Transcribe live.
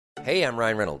Hey, I'm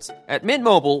Ryan Reynolds. At Mint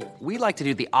Mobile, we like to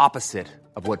do the opposite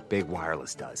of what Big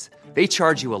Wireless does. They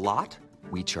charge you a lot,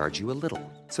 we charge you a little.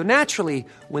 So naturally,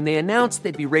 when they announced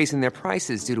they'd be raising their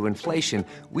prices due to inflation,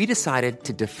 we decided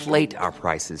to deflate our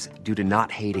prices due to not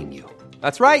hating you.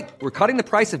 That's right. We're cutting the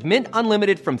price of Mint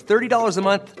Unlimited from $30 a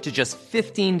month to just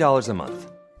 $15 a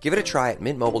month. Give it a try at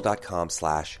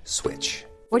mintmobile.com/switch.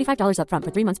 $45 up front for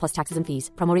 3 months plus taxes and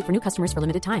fees. Promo rate for new customers for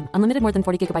limited time. Unlimited more than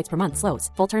 40 gigabytes per month. Slows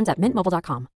full terms at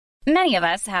mintmobile.com. Many of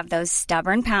us have those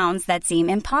stubborn pounds that seem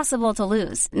impossible to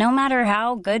lose, no matter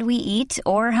how good we eat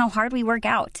or how hard we work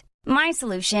out. My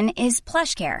solution is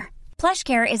PlushCare.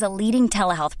 PlushCare is a leading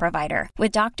telehealth provider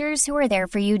with doctors who are there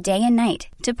for you day and night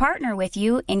to partner with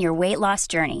you in your weight loss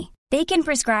journey. They can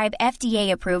prescribe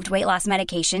FDA-approved weight loss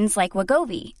medications like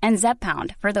Wegovy and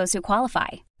Zepbound for those who qualify.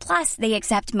 Plus, they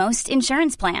accept most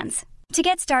insurance plans. To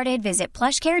get started, visit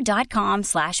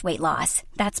plushcare.com/weightloss.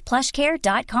 That's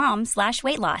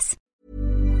plushcare.com/weightloss.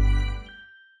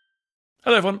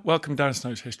 Hello everyone, welcome down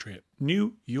Snow's History at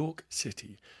New York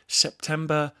City,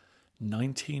 September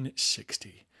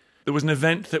 1960. There was an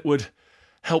event that would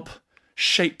help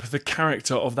shape the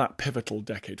character of that pivotal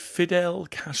decade. Fidel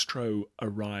Castro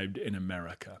arrived in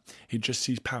America. He'd just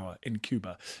seized power in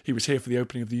Cuba. He was here for the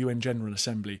opening of the UN General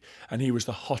Assembly, and he was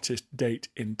the hottest date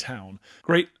in town.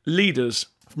 Great leaders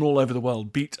from all over the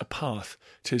world beat a path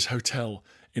to his hotel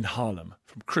in Harlem,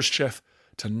 from Khrushchev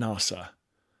to Nasser.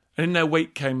 And in their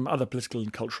wake came other political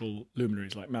and cultural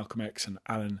luminaries like Malcolm X and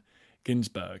Allen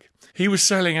Ginsberg. He was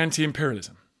selling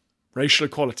anti-imperialism, racial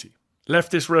equality,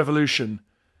 leftist revolution,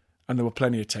 and there were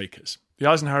plenty of takers. The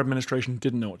Eisenhower administration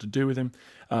didn't know what to do with him.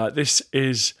 This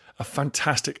is a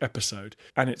fantastic episode,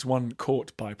 and it's one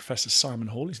caught by Professor Simon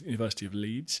Hall. He's at the University of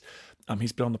Leeds.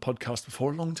 He's been on the podcast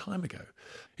before a long time ago.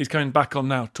 He's coming back on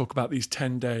now to talk about these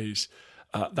 10 days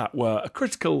that were a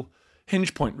critical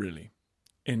hinge point, really,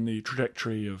 in the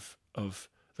trajectory of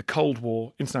the Cold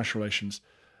War, international relations,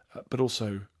 but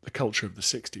also the culture of the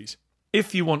 60s.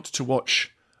 If you want to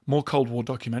watch more Cold War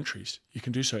documentaries, you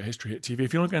can do so at History Hit TV.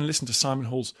 If you want to go and listen to Simon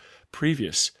Hall's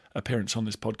previous appearance on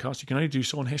this podcast, you can only do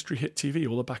so on History Hit TV.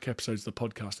 All the back episodes of the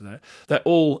podcast are there. They're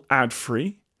all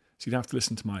ad-free, so you don't have to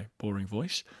listen to my boring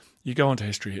voice. You go onto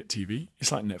History Hit TV.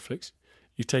 It's like Netflix.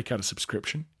 You take out a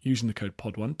subscription using the code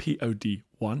POD1,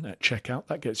 P-O-D-1 at checkout.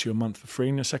 That gets you a month for free,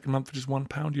 and your second month for just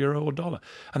 £1, euro or dollar.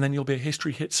 And then you'll be a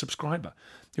History Hit subscriber.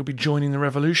 You'll be joining the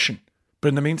revolution. But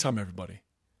in the meantime, everybody,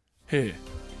 here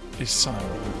is Simon.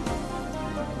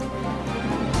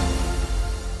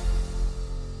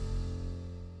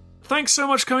 Thanks so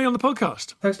much for coming on the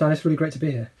podcast. Thanks, Dan. It's really great to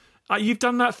be here. You've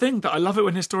done that thing that I love it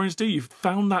when historians do. You've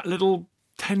found that little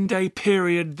 10-day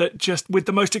period that just, with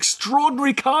the most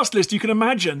extraordinary cast list you can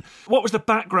imagine. What was the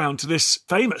background to this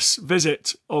famous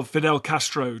visit of Fidel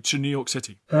Castro to New York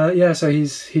City? So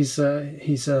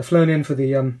he's flown in for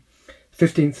the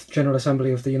 15th General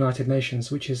Assembly of the United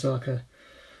Nations, which is like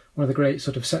one of the great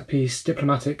sort of set-piece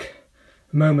diplomatic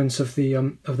moments of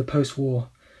the post-war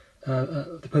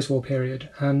period,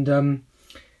 and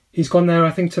he's gone there,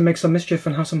 I think, to make some mischief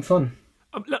and have some fun.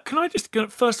 Look, can I just go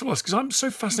first of all, because I'm so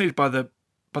fascinated by the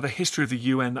history of the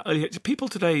UN. People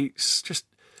today just,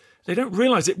 they don't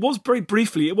realise it was very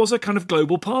briefly, it was a kind of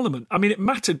global parliament. I mean, it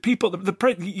mattered. People, the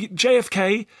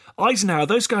JFK, Eisenhower,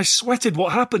 those guys sweated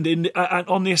what happened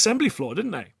on the assembly floor,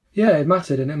 didn't they? Yeah, it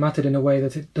mattered, and it mattered in a way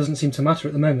that it doesn't seem to matter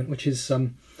at the moment, which is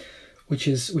telling.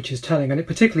 And it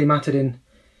particularly mattered in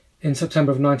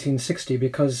September of 1960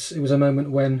 because it was a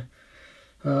moment when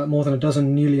more than a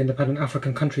dozen newly independent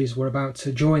African countries were about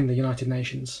to join the United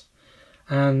Nations,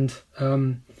 and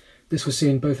this was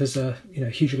seen both as a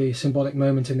hugely symbolic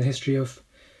moment in the history of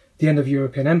the end of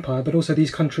European empire, but also these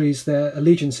countries, their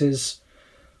allegiances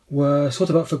were sort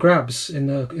of up for grabs in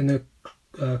the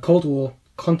Cold War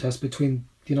contest between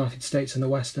the United States and the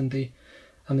West and the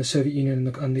Soviet Union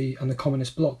and the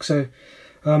Communist bloc. So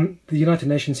the United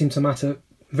Nations seemed to matter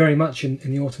very much in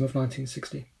the autumn of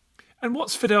 1960. And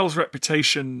what's Fidel's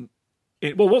reputation?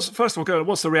 What's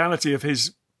the reality of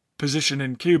his position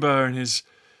in Cuba and his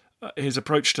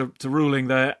approach to ruling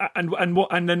there,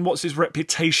 and then what's his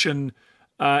reputation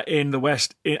in the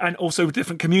West and also with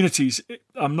different communities,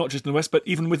 not just in the West, but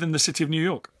even within the city of New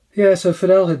York? Yeah, so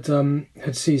Fidel had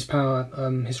seized power.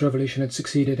 His revolution had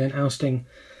succeeded in ousting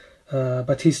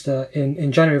Batista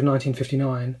in January of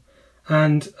 1959.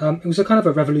 And it was a kind of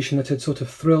a revolution that had sort of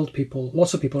thrilled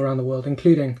lots of people around the world,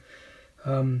 including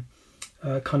many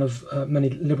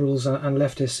liberals and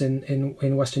leftists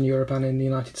in Western Europe and in the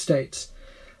United States.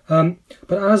 But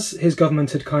as his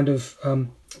government had kind of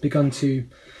begun to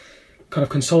kind of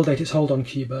consolidate its hold on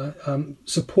Cuba,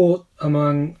 support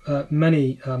among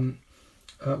many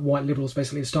white liberals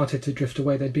basically had started to drift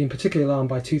away. They'd been particularly alarmed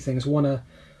by two things. One, a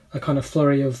kind of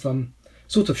flurry of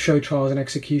sort of show trials and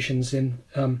executions in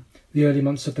the early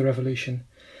months of the revolution.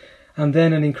 And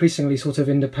then an increasingly sort of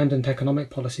independent economic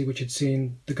policy, which had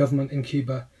seen the government in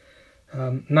Cuba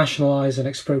nationalise and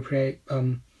expropriate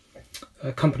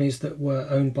companies that were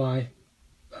owned by,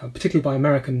 particularly by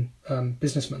American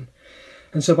businessmen.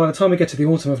 And so by the time we get to the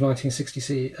autumn of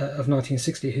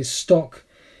 1960, his stock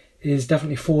is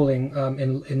definitely falling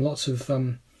in lots of,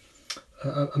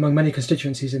 among many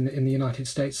constituencies in the United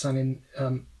States and in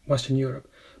Western Europe.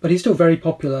 But he's still very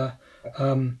popular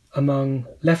among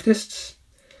leftists,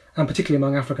 and particularly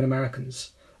among African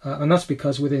Americans, and that's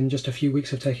because within just a few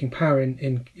weeks of taking power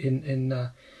in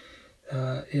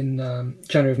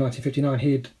January of 1959,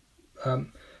 he had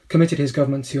committed his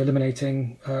government to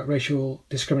eliminating racial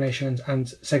discrimination and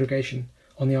segregation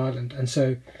on the island. And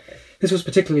so this was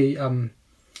particularly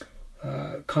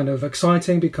kind of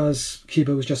exciting because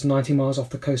Cuba was just 90 miles off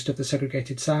the coast of the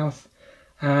segregated South,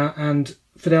 and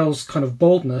Fidel's kind of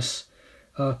boldness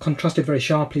contrasted very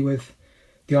sharply with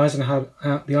the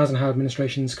Eisenhower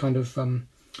administration's kind of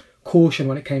caution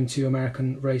when it came to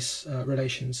American race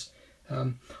relations.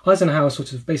 Eisenhower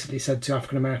sort of basically said to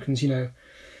African Americans,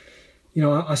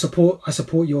 I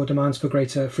support your demands for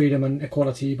greater freedom and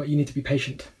equality, but you need to be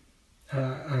patient.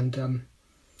 And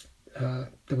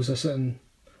there was a certain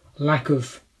lack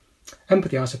of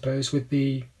empathy, I suppose, with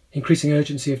the increasing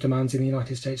urgency of demands in the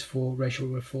United States for racial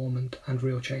reform and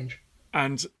real change.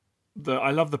 And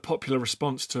I love the popular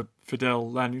response to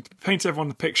Fidel landing. Paint everyone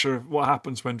the picture of what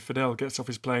happens when Fidel gets off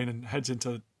his plane and heads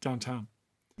into downtown.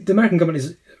 The American government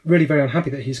is really very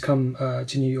unhappy that he's come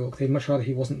to New York. They'd much rather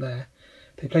he wasn't there.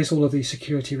 They place all of these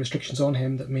security restrictions on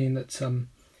him that mean that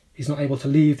he's not able to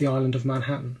leave the island of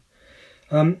Manhattan.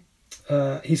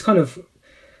 He's kind of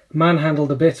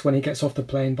manhandled a bit when he gets off the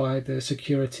plane by the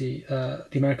security, the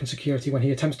American security, when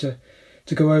he attempts to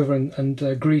go over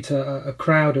and greet a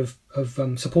crowd of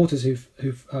supporters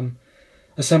who've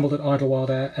assembled at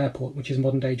Idlewild Airport, which is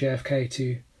modern-day JFK,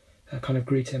 to kind of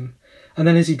greet him. And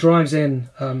then as he drives in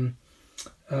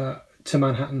to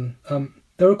Manhattan,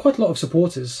 there are quite a lot of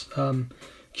supporters,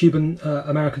 Cuban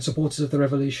American supporters of the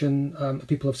revolution,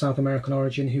 people of South American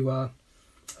origin who are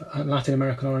Latin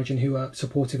American origin who are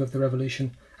supportive of the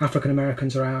revolution. African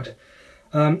Americans are out,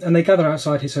 and they gather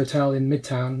outside his hotel in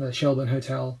Midtown, the Shelburne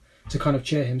Hotel, to kind of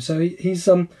cheer him. So he's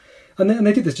and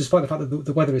they did this despite the fact that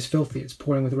the weather is filthy. It's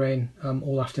pouring with rain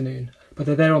all afternoon, but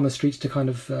they're there on the streets to kind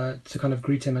of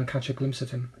greet him and catch a glimpse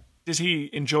of him. Does he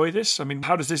enjoy this? I mean,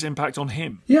 how does this impact on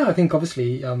him? Yeah, I think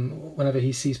obviously whenever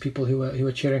he sees people who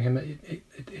are cheering him,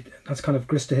 that's kind of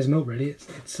grist to his mill. Really,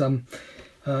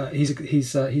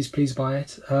 he's pleased by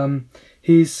it.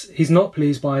 He's not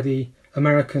pleased by the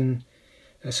American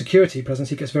security presence.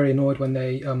 He gets very annoyed when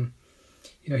they,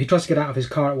 he tries to get out of his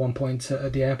car at one point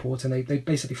at the airport, and they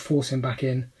basically force him back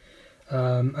in,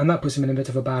 and that puts him in a bit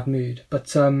of a bad mood. But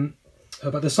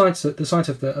the sight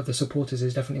of the supporters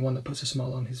is definitely one that puts a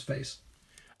smile on his face.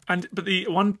 But the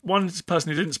one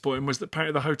person who didn't support him was that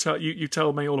apparently the hotel. You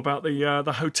tell me all about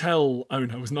the hotel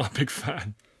owner was not a big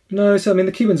fan. No, so I mean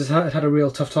the Cubans had a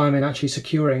real tough time in actually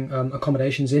securing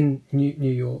accommodations in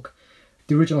New York.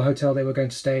 The original hotel they were going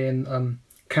to stay in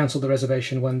cancelled the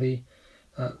reservation when the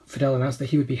Fidel announced that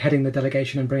he would be heading the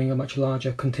delegation and bringing a much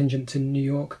larger contingent to New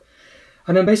York.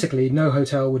 And then basically no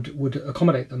hotel would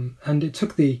accommodate them. And it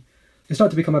started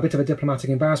to become a bit of a diplomatic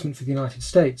embarrassment for the United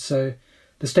States. So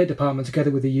the State Department, together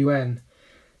with the UN,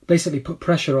 basically put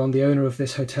pressure on the owner of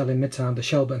this hotel in Midtown, the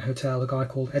Shelburne Hotel, a guy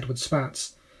called Edward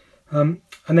Spatz. And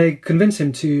they convinced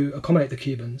him to accommodate the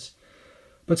Cubans.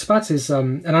 But Spatz is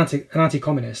an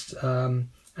anti-communist,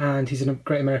 and he's a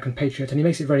great American patriot, and he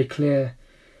makes it very clear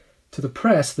to the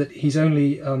press that he's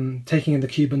only taking in the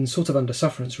Cubans sort of under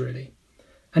sufferance, really.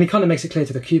 And he kind of makes it clear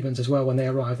to the Cubans as well when they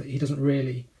arrive that he doesn't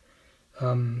really,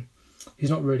 he's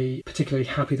not really particularly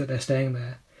happy that they're staying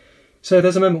there. So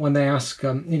there's a moment when they ask,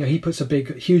 he puts a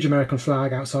huge American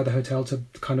flag outside the hotel to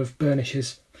kind of burnish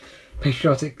his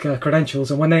patriotic credentials,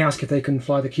 and when they ask if they can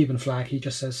fly the Cuban flag, he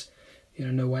just says,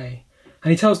 no way. And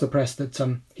he tells the press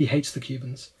that he hates the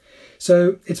Cubans.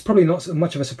 So it's probably not so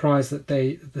much of a surprise that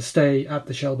the stay at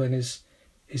the Shelburne is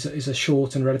a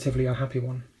short and relatively unhappy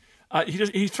one.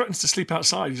 He threatens to sleep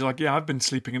outside. He's like, yeah, I've been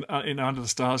sleeping in under the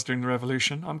stars during the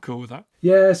revolution. I'm cool with that.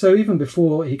 Yeah, so even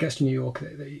before he gets to New York,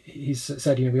 he's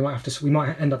said, we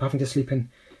might end up having to sleep in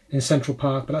Central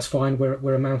Park, but that's fine.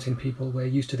 We're a mountain people. We're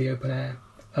used to the open air.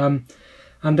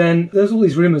 And then there's all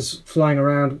these rumours flying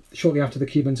around shortly after the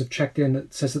Cubans have checked in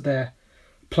that says that they're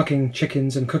plucking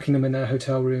chickens and cooking them in their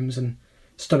hotel rooms and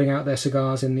stubbing out their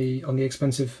cigars on the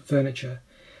expensive furniture.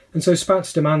 And so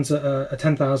Spatz demands a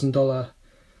 $10,000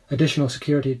 additional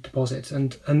security deposit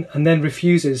and then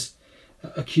refuses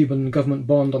a Cuban government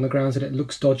bond on the grounds that it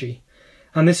looks dodgy.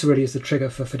 And this really is the trigger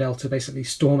for Fidel to basically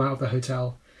storm out of the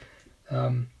hotel,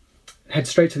 head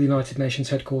straight to the United Nations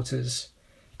headquarters,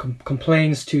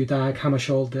 complains to Dag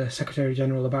Hammarskjöld, the Secretary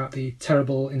General, about the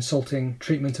terrible, insulting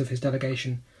treatment of his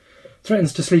delegation,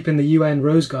 threatens to sleep in the UN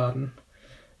Rose Garden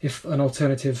if an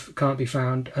alternative can't be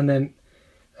found, and then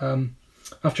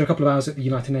after a couple of hours at the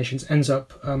United Nations, ends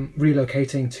up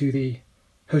relocating to the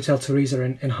Hotel Theresa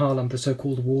in Harlem, the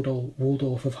so-called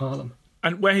Waldorf of Harlem.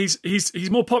 And where he's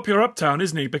more popular uptown,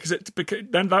 isn't he? Because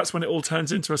then that's when it all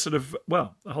turns into a sort of,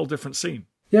 well, a whole different scene.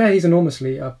 Yeah, he's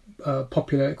enormously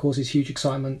popular. It causes huge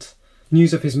excitement.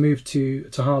 News of his move to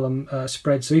Harlem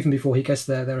spreads. So even before he gets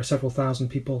there are several thousand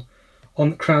people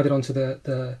crowded onto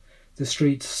the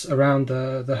streets around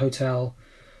the hotel,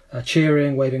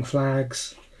 cheering, waving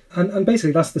flags. And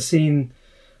basically that's the scene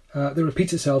that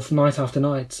repeats itself night after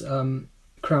night.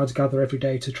 Crowds gather every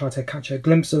day to try to catch a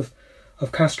glimpse of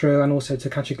Castro, and also to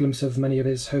catch a glimpse of many of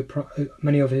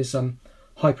his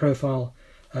high-profile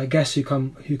guests who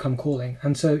come calling.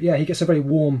 And so, yeah, he gets a very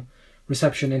warm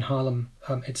reception in Harlem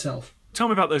itself. Tell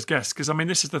me about those guests, because I mean,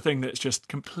 this is the thing that's just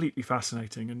completely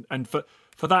fascinating. And for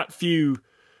that few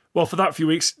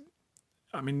weeks,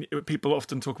 I mean, people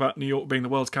often talk about New York being the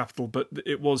world's capital, but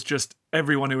it was just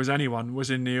everyone who was anyone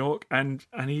was in New York, and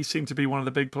he seemed to be one of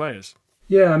the big players.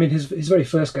 Yeah, I mean, his very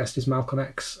first guest is Malcolm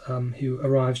X, who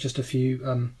arrives just a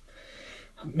few,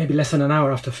 maybe less than an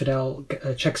hour after Fidel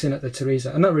checks in at the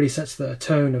Theresa, and that really sets the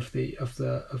tone of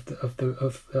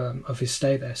his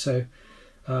stay there. So,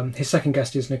 his second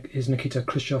guest is Nikita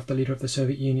Khrushchev, the leader of the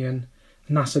Soviet Union.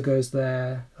 Nasser goes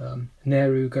there.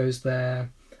 Nehru goes there.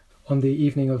 On the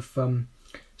evening of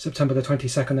September the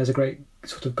 22nd, there's a great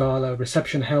sort of gala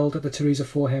reception held at the Theresa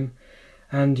for him.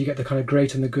 And you get the kind of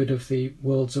great and the good of the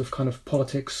worlds of kind of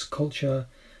politics, culture,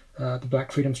 the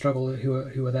Black freedom struggle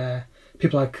who are there.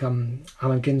 People like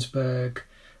Allen Ginsberg,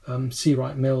 C.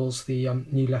 Wright Mills, the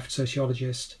New Left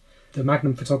sociologist, the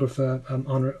Magnum photographer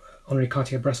Henri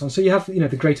Cartier-Bresson. So you have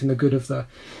the great and the good of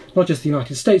not just the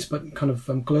United States, but kind of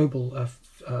global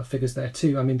figures there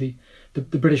too. I mean the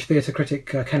British theatre critic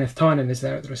Kenneth Tynan is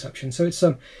there at the reception. So it's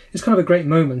kind of a great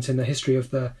moment in the history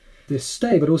of this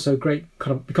stay, but also great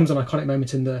kind of becomes an iconic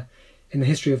moment in the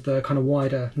history of the kind of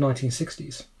wider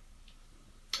 1960s.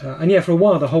 And yeah, for a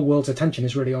while the whole world's attention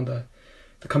is really on the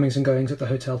comings and goings at the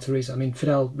Hotel Theresa. I mean,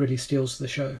 Fidel really steals the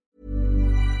show.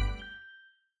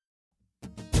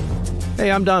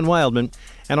 Hey, I'm Don Wildman,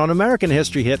 and on American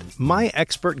History Hit, my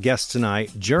expert guests and I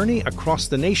journey across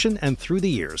the nation and through the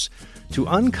years to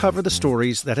uncover the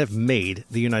stories that have made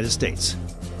the United States.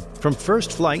 From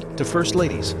first flight to first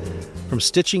ladies, from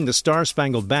stitching the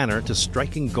Star-Spangled Banner to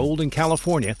striking gold in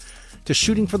California to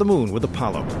shooting for the moon with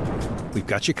Apollo, we've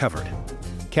got you covered.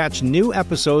 Catch new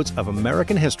episodes of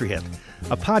American History Hit,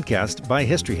 a podcast by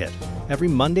History Hit, every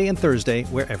Monday and Thursday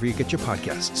wherever you get your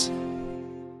podcasts.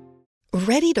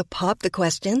 Ready to pop the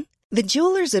question? The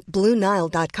jewelers at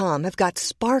BlueNile.com have got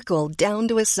sparkle down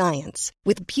to a science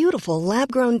with beautiful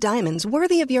lab-grown diamonds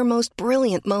worthy of your most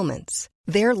brilliant moments.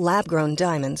 Their lab-grown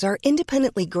diamonds are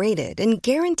independently graded and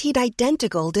guaranteed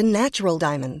identical to natural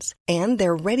diamonds, and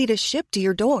they're ready to ship to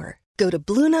your door. Go to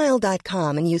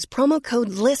BlueNile.com and use promo code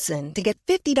LISTEN to get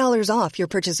 $50 off your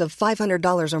purchase of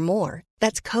 $500 or more.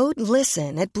 That's code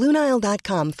LISTEN at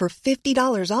BlueNile.com for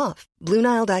 $50 off.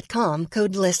 BlueNile.com,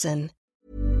 code LISTEN.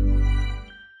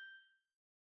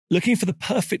 Looking for the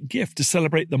perfect gift to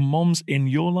celebrate the moms in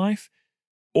your life?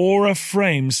 Aura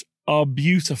frames are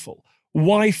beautiful,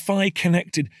 Wi-Fi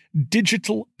connected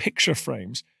digital picture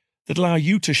frames that allow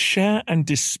you to share and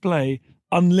display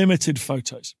unlimited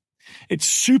photos. It's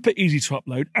super easy to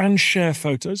upload and share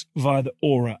photos via the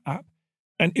Aura app.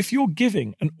 And if you're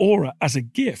giving an Aura as a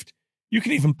gift, you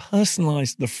can even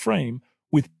personalize the frame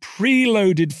with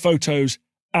preloaded photos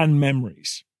and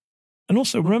memories. And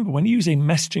also remember, when using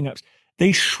messaging apps,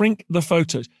 they shrink the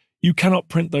photos. You cannot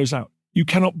print those out. You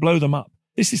cannot blow them up.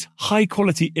 This is high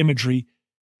quality imagery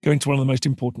going to one of the most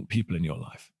important people in your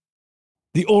life.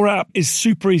 The Aura app is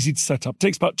super easy to set up. It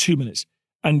takes about 2 minutes,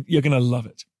 and you're going to love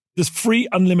it. There's free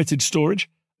unlimited storage,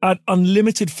 add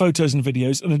unlimited photos and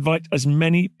videos, and invite as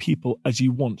many people as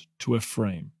you want to a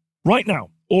frame. Right now,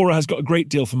 Aura has got a great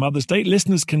deal for Mother's Day.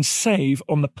 Listeners can save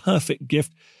on the perfect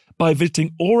gift by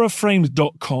visiting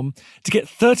auraframes.com to get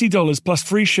 $30 plus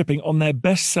free shipping on their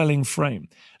best-selling frame.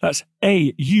 That's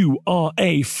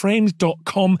AURA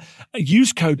frames.com.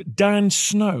 Use code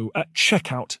DANSNOW at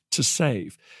checkout to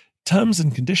save. Terms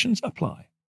and conditions apply.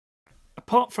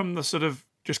 Apart from the sort of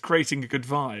just creating a good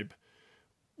vibe,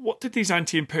 what did these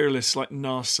anti-imperialists like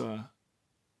Nasser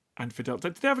and Fidel,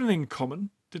 did they have anything in common?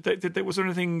 Was there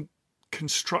anything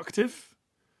constructive?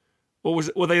 Or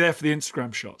were they there for the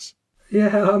Instagram shots?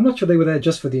 Yeah, I'm not sure they were there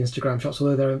just for the Instagram shots,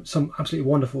 although there are some absolutely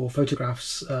wonderful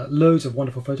photographs, loads of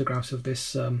wonderful photographs of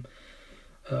this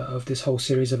whole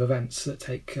series of events that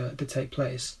take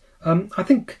place. I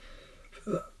think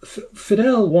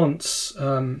Fidel wants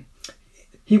to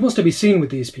be seen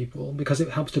with these people because it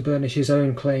helps to burnish his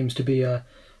own claims to be a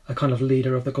kind of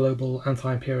leader of the global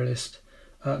anti-imperialist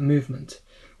movement.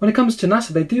 When it comes to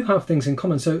Nasser, they do have things in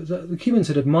common. So the Cubans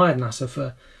had admired Nasser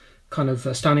for kind of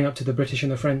standing up to the British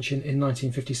and the French in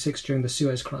 1956 during the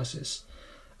Suez Crisis.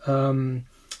 And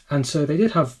so they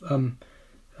did have a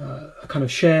kind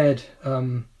of shared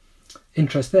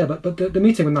interest there. But the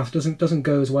meeting with Nasser doesn't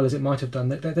go as well as it might have done.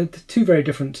 They're two very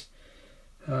different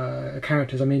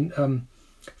characters. I mean,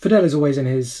 Fidel is always in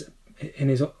his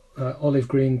olive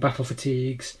green battle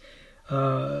fatigues.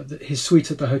 His suite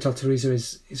at the Hotel Theresa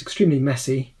is extremely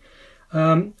messy.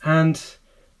 And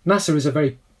Nasser is a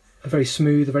very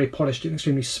smooth, a very polished,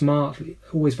 extremely smart,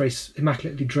 always very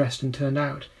immaculately dressed and turned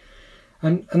out.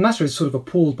 And Nasser is sort of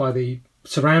appalled by the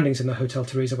surroundings in the Hotel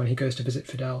Theresa when he goes to visit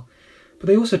Fidel. But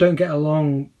they also don't get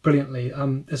along brilliantly.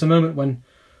 There's a moment when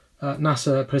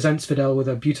Nasser presents Fidel with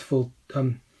a beautiful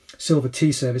silver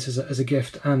tea service as a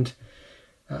gift, and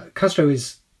Castro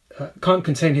can't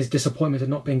contain his disappointment at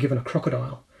not being given a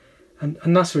crocodile. And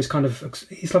Nasser is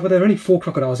he's like, well, there are only 4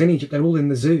 crocodiles in Egypt, they're all in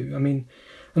the zoo. I mean,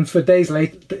 and for days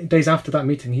after that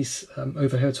meeting, he's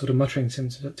overheard sort of muttering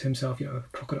to himself, a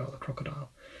crocodile.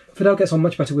 Fidel gets on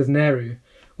much better with Nehru,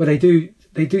 where they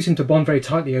do seem to bond very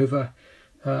tightly over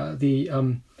the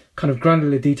kind of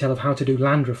granular detail of how to do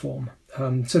land reform.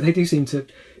 So they do seem to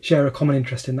share a common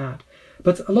interest in that.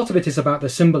 But a lot of it is about the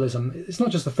symbolism. It's not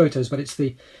just the photos, but it's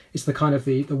the kind of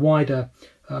the wider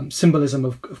symbolism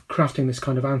of crafting this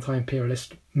kind of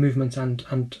anti-imperialist movement and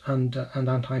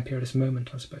anti-imperialist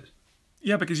moment, I suppose.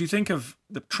 Yeah, because you think of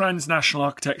the transnational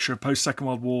architecture of post-Second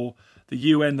World War, the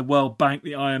UN, the World Bank,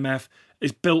 the IMF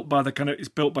is built by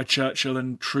Churchill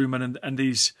and Truman and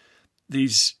these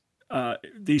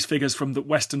figures from the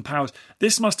Western powers.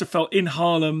 This must have felt in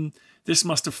Harlem. This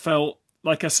must have felt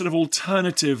like a sort of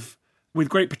alternative with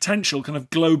great potential, kind of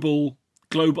global,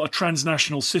 a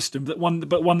transnational system but one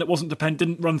that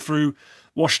didn't run through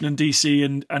Washington DC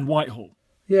and Whitehall.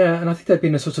 Yeah, and I think there'd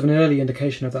been a sort of an early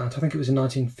indication of that. I think it was in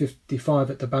 1955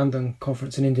 at the Bandung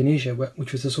Conference in Indonesia,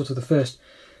 which was the first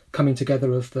coming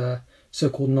together of the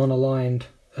so-called non-aligned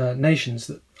nations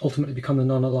that ultimately become the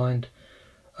non-aligned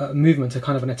movement, a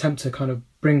kind of an attempt to kind of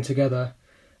bring together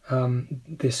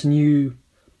this new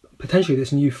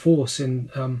force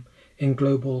in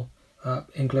global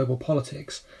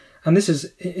politics. And this is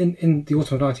in the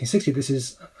autumn of 1960. This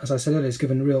is, as I said earlier, is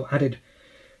given real added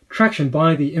traction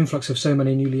by the influx of so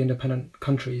many newly independent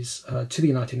countries to the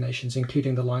United Nations,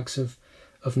 including the likes of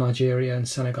Nigeria and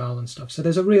Senegal and stuff. So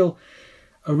there's a real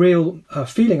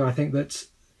feeling, I think, that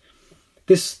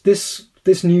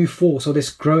this new force or this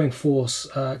growing force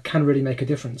can really make a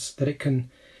difference. That it can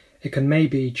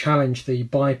maybe challenge the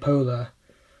bipolar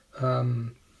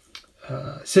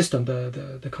system,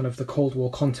 the kind of the Cold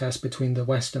War contest between the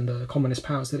West and the communist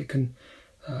powers. That it can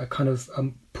kind of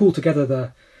pull together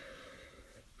the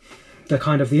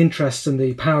kind of the interests and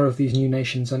the power of these new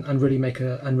nations and really make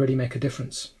a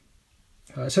difference.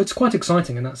 So it's quite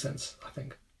exciting in that sense, I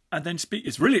think. And then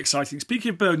it's really exciting.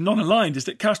 Speaking of non-aligned, is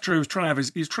that Castro was trying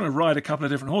to ride a couple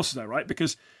of different horses there, right?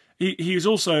 Because he was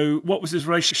also, what was his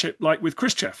relationship like with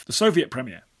Khrushchev, the Soviet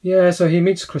premier? Yeah, so he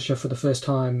meets Khrushchev for the first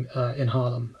time in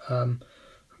Harlem.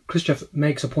 Khrushchev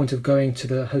makes a point of going to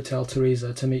the Hotel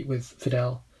Theresa to meet with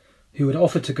Fidel, who had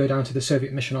offered to go down to the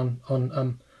Soviet mission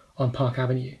on Park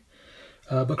Avenue.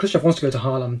 But Khrushchev wants to go to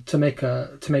Harlem to make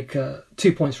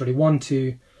 2 points really. One,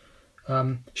 to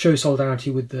show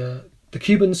solidarity with the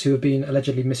Cubans who have been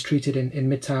allegedly mistreated in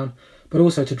Midtown, but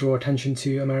also to draw attention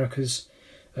to America's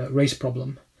race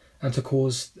problem and to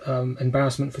cause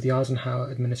embarrassment for the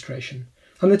Eisenhower administration.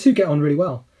 And the two get on really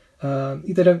well.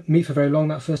 They don't meet for very long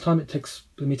that first time. The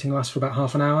meeting lasts for about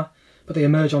half an hour, but they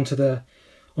emerge onto the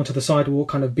sidewalk,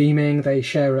 kind of beaming. They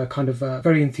share a kind of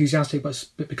very enthusiastic, but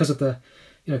because of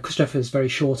Khrushchev is very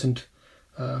short and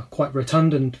quite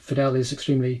rotund, and Fidel is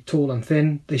extremely tall and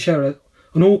thin. They share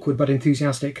an awkward but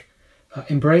enthusiastic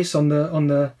embrace on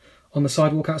the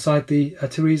sidewalk outside the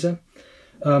Theresa.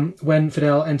 When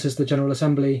Fidel enters the General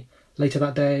Assembly later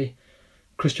that day,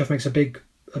 Khrushchev makes a big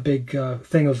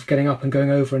thing of getting up and going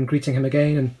over and greeting him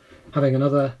again and having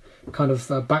another kind of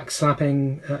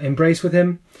backslapping embrace with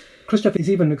him. Khrushchev is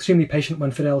even extremely patient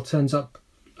when Fidel turns up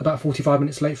about 45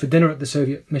 minutes late for dinner at the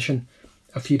Soviet mission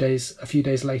a few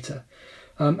days later,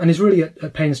 and is really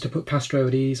at pains to put Castro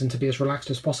at ease and to be as relaxed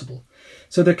as possible.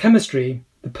 So the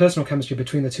personal chemistry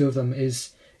between the two of them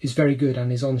is very good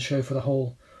and is on show for the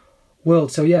whole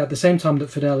world. So yeah, at the same time that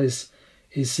Fidel is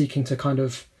seeking to kind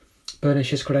of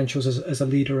burnish his credentials as a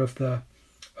leader of the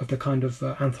kind of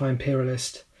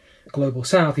anti-imperialist global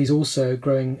South, he's also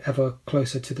growing ever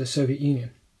closer to the Soviet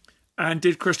Union. And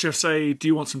did Khrushchev say, "Do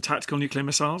you want some tactical nuclear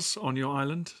missiles on your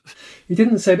island?" He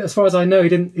didn't say that, as far as I know. He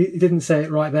didn't say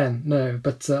it right then. No,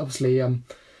 but obviously, a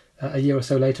year or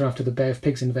so later, after the Bay of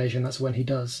Pigs invasion, that's when he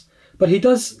does. But he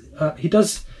does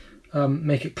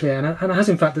make it clear, and has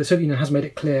in fact, the Soviet Union has made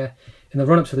it clear in the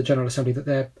run-up to the General Assembly that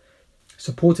they're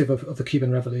supportive of the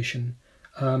Cuban Revolution,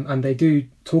 and they do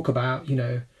talk about,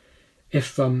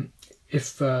 if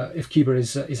Cuba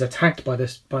is attacked by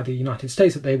the United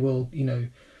States, that they will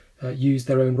use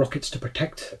their own rockets to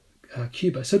protect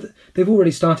Cuba. So they've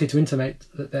already started to intimate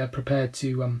that they're prepared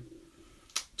to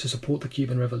support the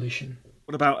Cuban Revolution.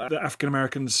 What about the African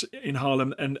Americans in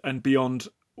Harlem and beyond?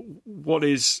 What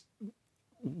is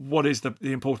the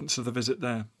importance of the visit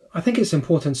there? I think it's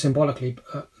important symbolically.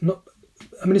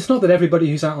 It's not that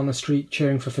everybody who's out on the street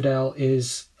cheering for Fidel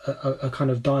is a kind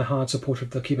of die-hard supporter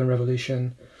of the Cuban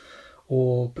Revolution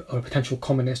or a potential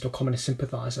communist or communist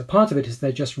sympathiser. Part of it is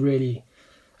they're just really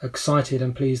excited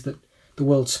and pleased that the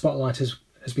world's spotlight has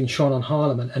been shone on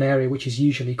Harlem, an area which is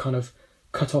usually kind of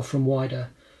cut off from wider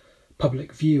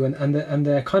public view, and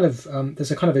they're kind of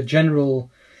there's a kind of a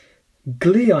general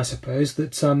glee, I suppose,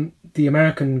 that the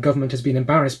American government has been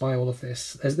embarrassed by all of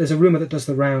this. There's a rumour that does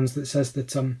the rounds that says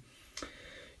that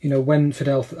when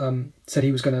Fidel said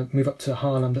he was going to move up to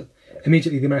Harlem, that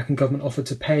immediately the American government offered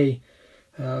to pay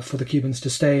for the Cubans to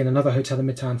stay in another hotel in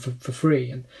Midtown for free.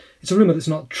 And it's a rumour that's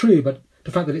not true, but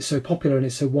the fact that it's so popular and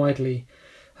is so widely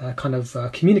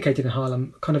communicated in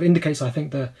Harlem kind of indicates, I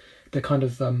think, the kind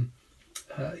of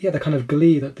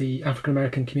glee that the African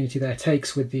American community there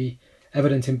takes with the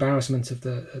evident embarrassment of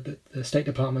the State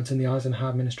Department and the Eisenhower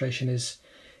administration is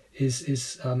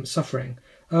suffering.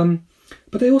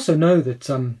 But they also know that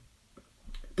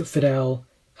Fidel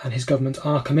and his government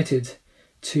are committed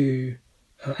to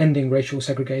ending racial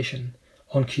segregation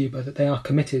on Cuba, that they are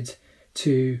committed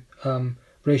to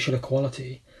racial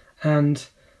equality. And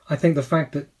I think the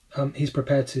fact that he's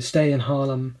prepared to stay in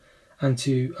Harlem and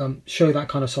to show that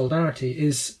kind of solidarity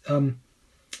is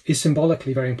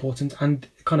symbolically very important, and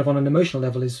kind of on an emotional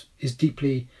level is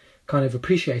deeply kind of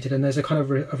appreciated. And there's a kind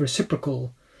of a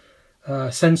reciprocal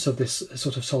sense of this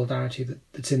sort of solidarity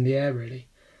that's in the air, really.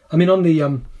 I mean, on the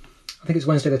I think it's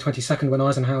Wednesday the 22nd, when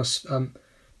Eisenhower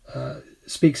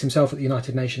speaks himself at the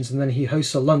United Nations, and then he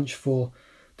hosts a lunch for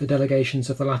the delegations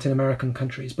of the Latin American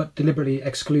countries, but deliberately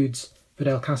excludes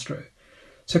Fidel Castro.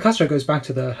 So Castro goes back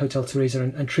to the Hotel Teresa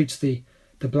and treats the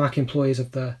black employees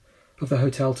of the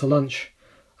hotel to lunch,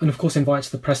 and of course invites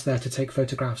the press there to take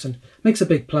photographs, and makes a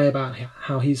big play about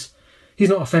how he's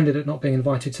not offended at not being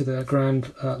invited to the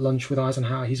grand lunch with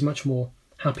Eisenhower. He's much more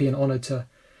happy and honoured to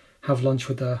have lunch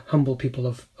with the humble people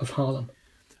of Harlem.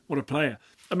 What a player.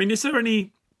 I mean,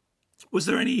 was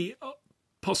there any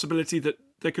possibility that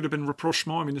there could have been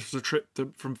rapprochement? I mean, this was a trip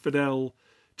from Fidel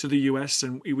to the US,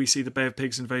 and we see the Bay of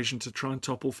Pigs invasion to try and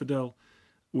topple Fidel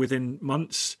within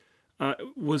months.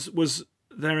 Was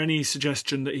there any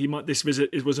suggestion that this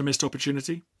visit was a missed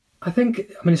opportunity? I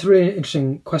think, it's a really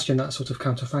interesting question, that sort of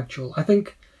counterfactual. I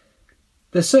think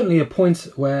there's certainly a point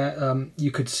where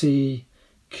you could see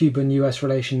Cuban-US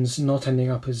relations not ending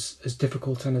up as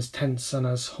difficult and as tense and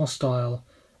as hostile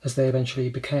as they eventually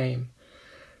became.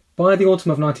 By the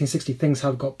autumn of 1960, things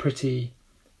had got pretty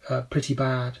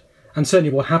bad. And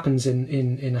certainly what happens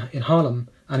in Harlem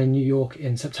and in New York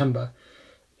in September,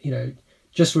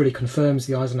 just really confirms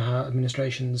the Eisenhower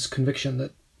administration's conviction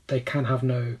that they can have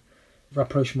no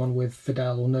rapprochement with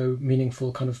Fidel or no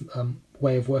meaningful kind of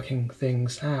way of working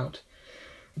things out.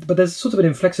 But there's sort of an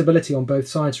inflexibility on both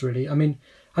sides, really. I mean,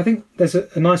 I think there's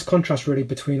a nice contrast, really,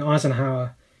 between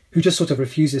Eisenhower, who just sort of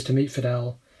refuses to meet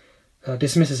Fidel,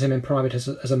 dismisses him in private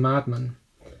as a madman,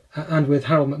 and with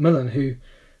Harold Macmillan, who,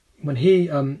 when he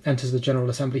enters the General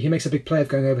Assembly, he makes a big play of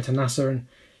going over to Nasser and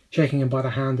shaking him by the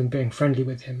hand and being friendly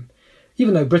with him,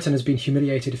 even though Britain has been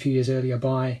humiliated a few years earlier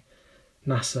by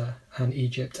Nasser and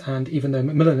Egypt, and even though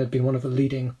Macmillan had been one of the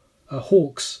leading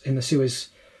hawks in the Suez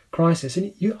crisis.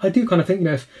 And I do kind of think,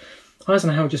 if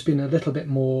Eisenhower had just been a little bit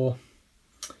more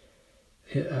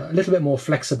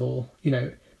flexible,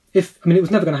 it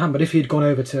was never going to happen, but if he had gone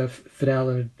over to Fidel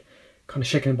and kind of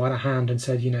shaken him by the hand and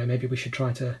said, maybe we should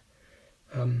try to,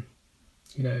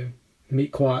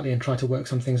 meet quietly and try to work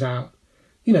some things out,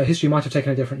 history might have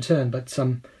taken a different turn, but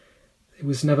it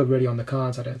was never really on the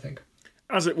cards, I don't think.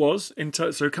 as it was,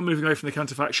 moving away from the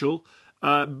counterfactual,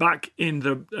 back in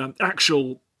the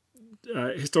actual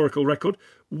historical record,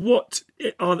 what's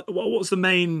the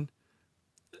main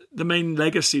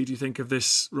legacy, do you think, of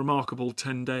this remarkable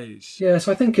 10 days? Yeah,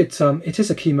 so I think it is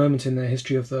a key moment in the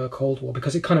history of the Cold War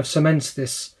because it kind of cements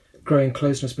this growing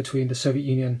closeness between the Soviet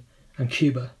Union and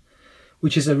Cuba,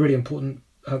 which is a really important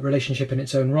relationship in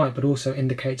its own right, but also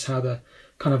indicates how the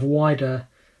kind of wider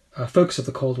focus of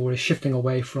the Cold War is shifting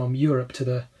away from Europe to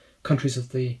the countries of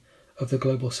the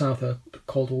global South. A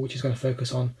Cold War which is going to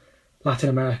focus on Latin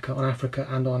America, on Africa,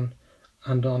 and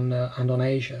on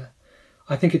Asia.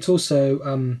 I think it's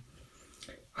also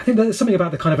I think there's something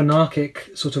about the kind of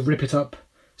anarchic sort of rip it up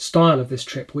style of this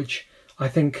trip, which I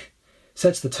think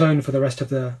sets the tone for the rest of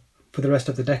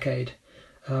the decade,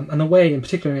 and the way in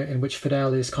particular in which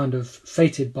Fidel is kind of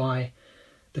fated by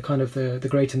the kind of the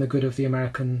great and the good of the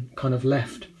American kind of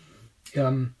left,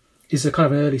 is a kind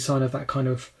of an early sign of that kind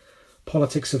of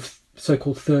politics of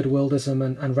so-called third worldism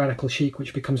and radical chic,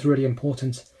 which becomes really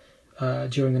important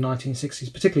during the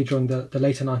 1960s, particularly during the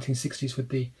later 1960s with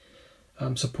the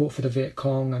support for the Viet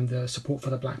Cong and the support for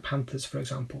the Black Panthers, for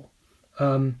example.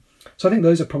 So I think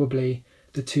those are probably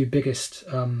the two biggest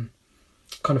kind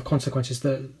of consequences: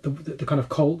 the kind of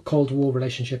Cold War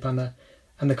relationship and the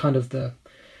kind of the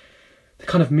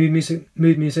kind of mood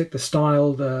music, the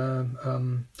style,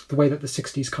 the way that the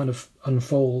 60s kind of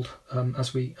unfold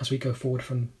as we go forward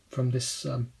from these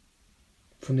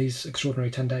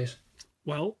extraordinary 10 days.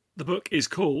 Well, the book is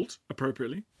called,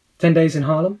 appropriately, 10 Days in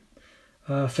Harlem,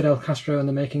 Fidel Castro and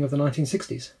the Making of the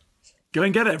 1960s. Go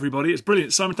and get it, everybody. It's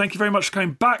brilliant. Simon, thank you very much for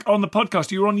coming back on the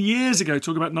podcast. You were on years ago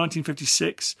talking about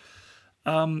 1956.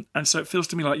 And so it feels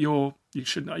to me like you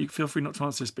feel free not to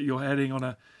answer this, but you're heading on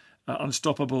a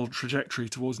unstoppable trajectory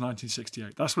towards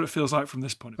 1968. That's what it feels like from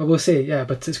this point. Well, we'll see, yeah,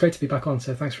 but it's great to be back on,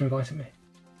 so thanks for inviting me.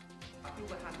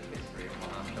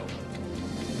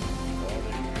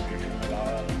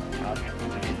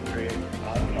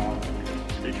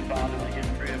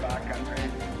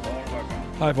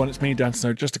 Hi everyone, it's me, Dan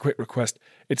Snow. Just a quick request.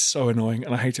 It's so annoying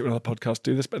and I hate it when other podcasts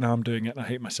do this, but now I'm doing it and I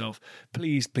hate myself.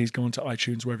 Please go onto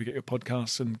iTunes, wherever you get your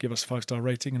podcasts, and give us a 5-star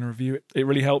rating and a review. It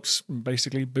really helps,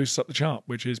 basically boosts up the chart,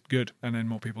 which is good, and then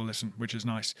more people listen, which is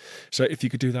nice. So if you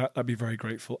could do that, I'd be very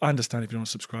grateful. I understand if you don't want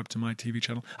to subscribe to my TV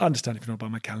channel. I understand if you don't buy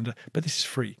my calendar, but this is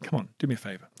free. Come on, do me a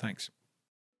favour. Thanks.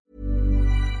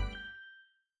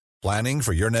 Planning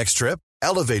for your next trip?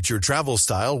 Elevate your travel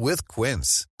style with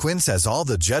Quince. Quince has all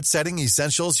the jet-setting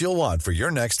essentials you'll want for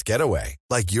your next getaway,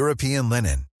 like European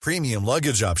linen, premium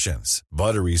luggage options,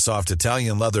 buttery soft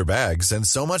Italian leather bags, and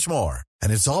so much more.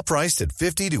 And it's all priced at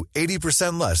 50 to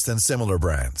 80% less than similar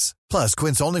brands. Plus,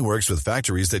 Quince only works with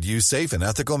factories that use safe and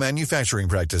ethical manufacturing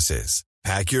practices.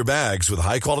 Pack your bags with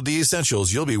high-quality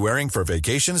essentials you'll be wearing for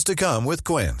vacations to come with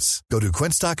Quince. Go to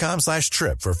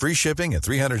quince.com/trip for free shipping and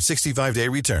 365-day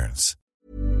returns.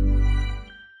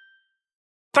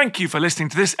 Thank you for listening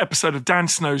to this episode of Dan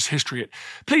Snow's History Hit.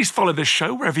 Please follow this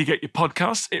show wherever you get your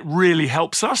podcasts. It really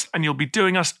helps us, and you'll be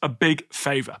doing us a big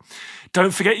favour.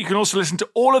 Don't forget, you can also listen to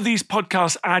all of these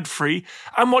podcasts ad-free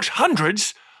and watch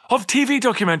hundreds of TV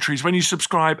documentaries when you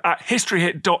subscribe at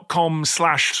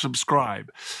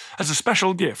historyhit.com/subscribe. As a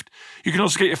special gift, you can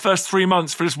also get your first 3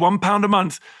 months for just £1 a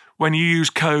month when you use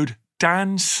code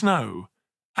DANSNOW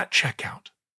at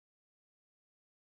checkout.